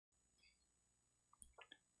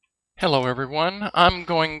Hello everyone, I'm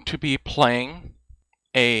going to be playing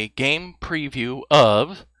a game preview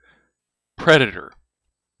of Predator.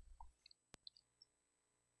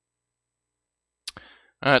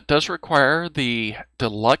 It does require the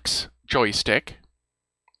deluxe joystick.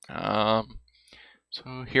 So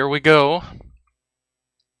here we go.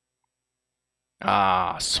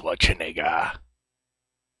 Schwarzenegger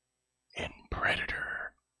in Predator.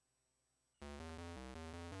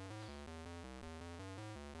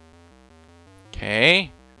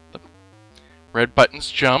 Okay, the red buttons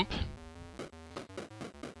jump.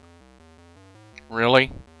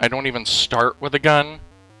 Really? I don't even start with a gun?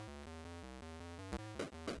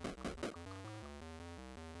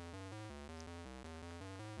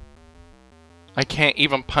 I can't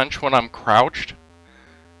even punch when I'm crouched?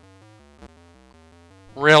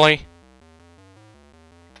 Really?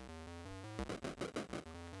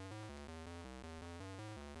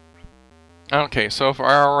 Okay, so far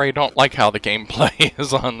I already don't like how the gameplay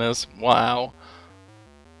is on this. Wow.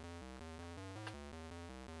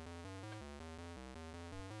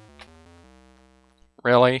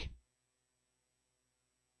 Really?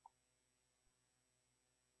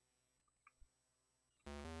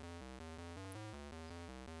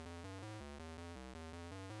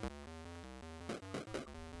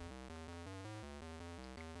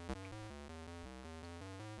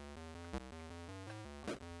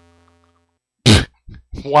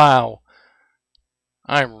 Wow.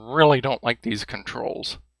 I really don't like these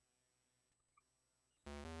controls.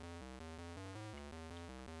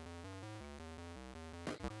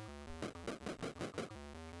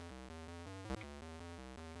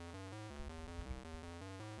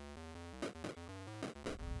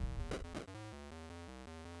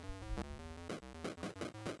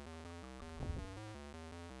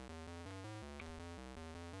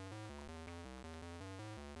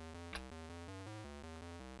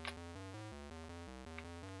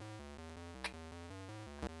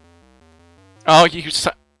 Oh, you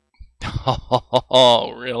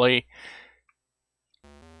Oh, really?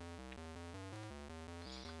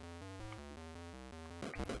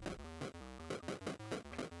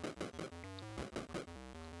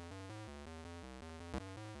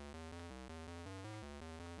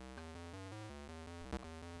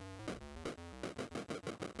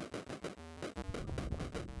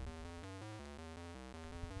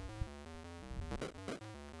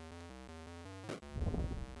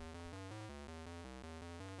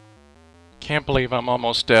 Can't believe I'm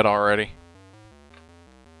almost dead already.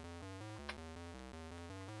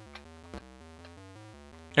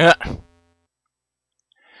 Yeah.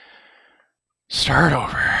 Start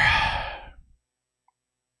over. I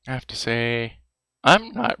have to say, I'm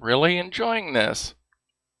not really enjoying this.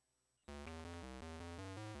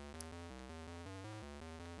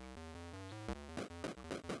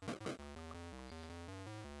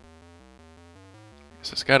 This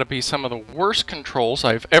has got to be some of the worst controls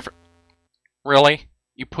I've ever... Really?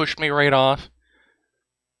 You pushed me right off?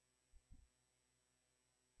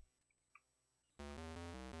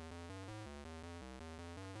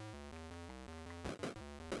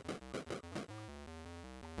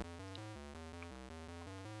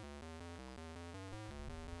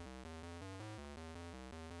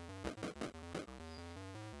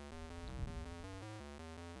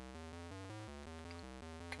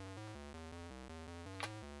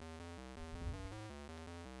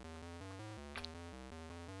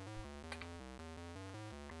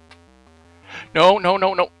 No, no,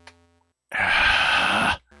 no, no.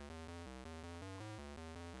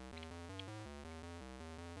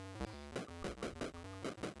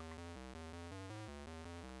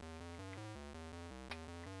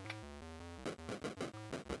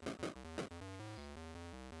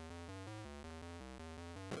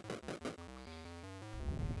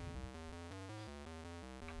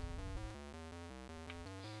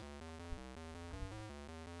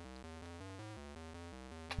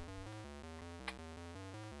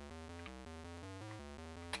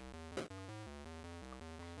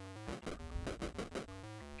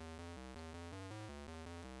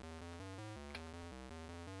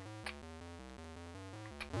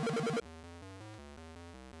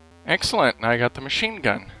 Excellent, now I got the machine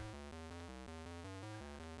gun.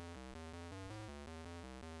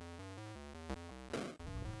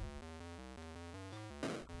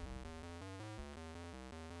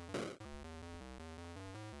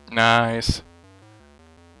 Nice.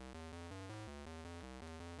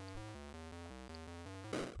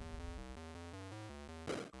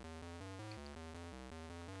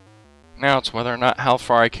 Now it's whether or not how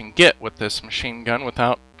far I can get with this machine gun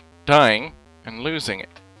without dying and losing it.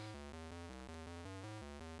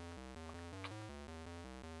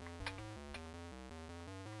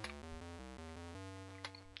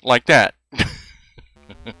 like that.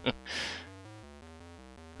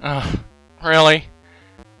 Really?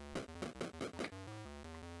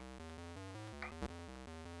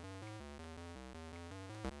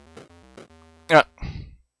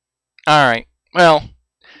 Alright, well,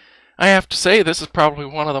 I have to say this is probably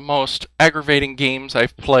one of the most aggravating games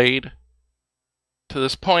I've played to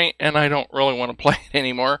this point, and I don't really want to play it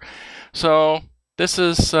anymore. So, this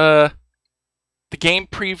is the game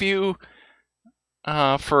preview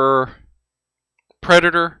for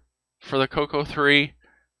Predator for the Coco 3,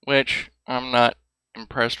 which I'm not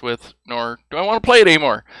impressed with, nor do I want to play it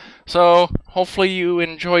anymore. So, hopefully you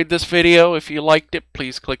enjoyed this video. If you liked it,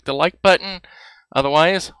 please click the like button.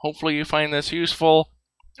 Otherwise, hopefully you find this useful.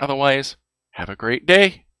 Otherwise, have a great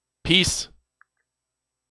day. Peace.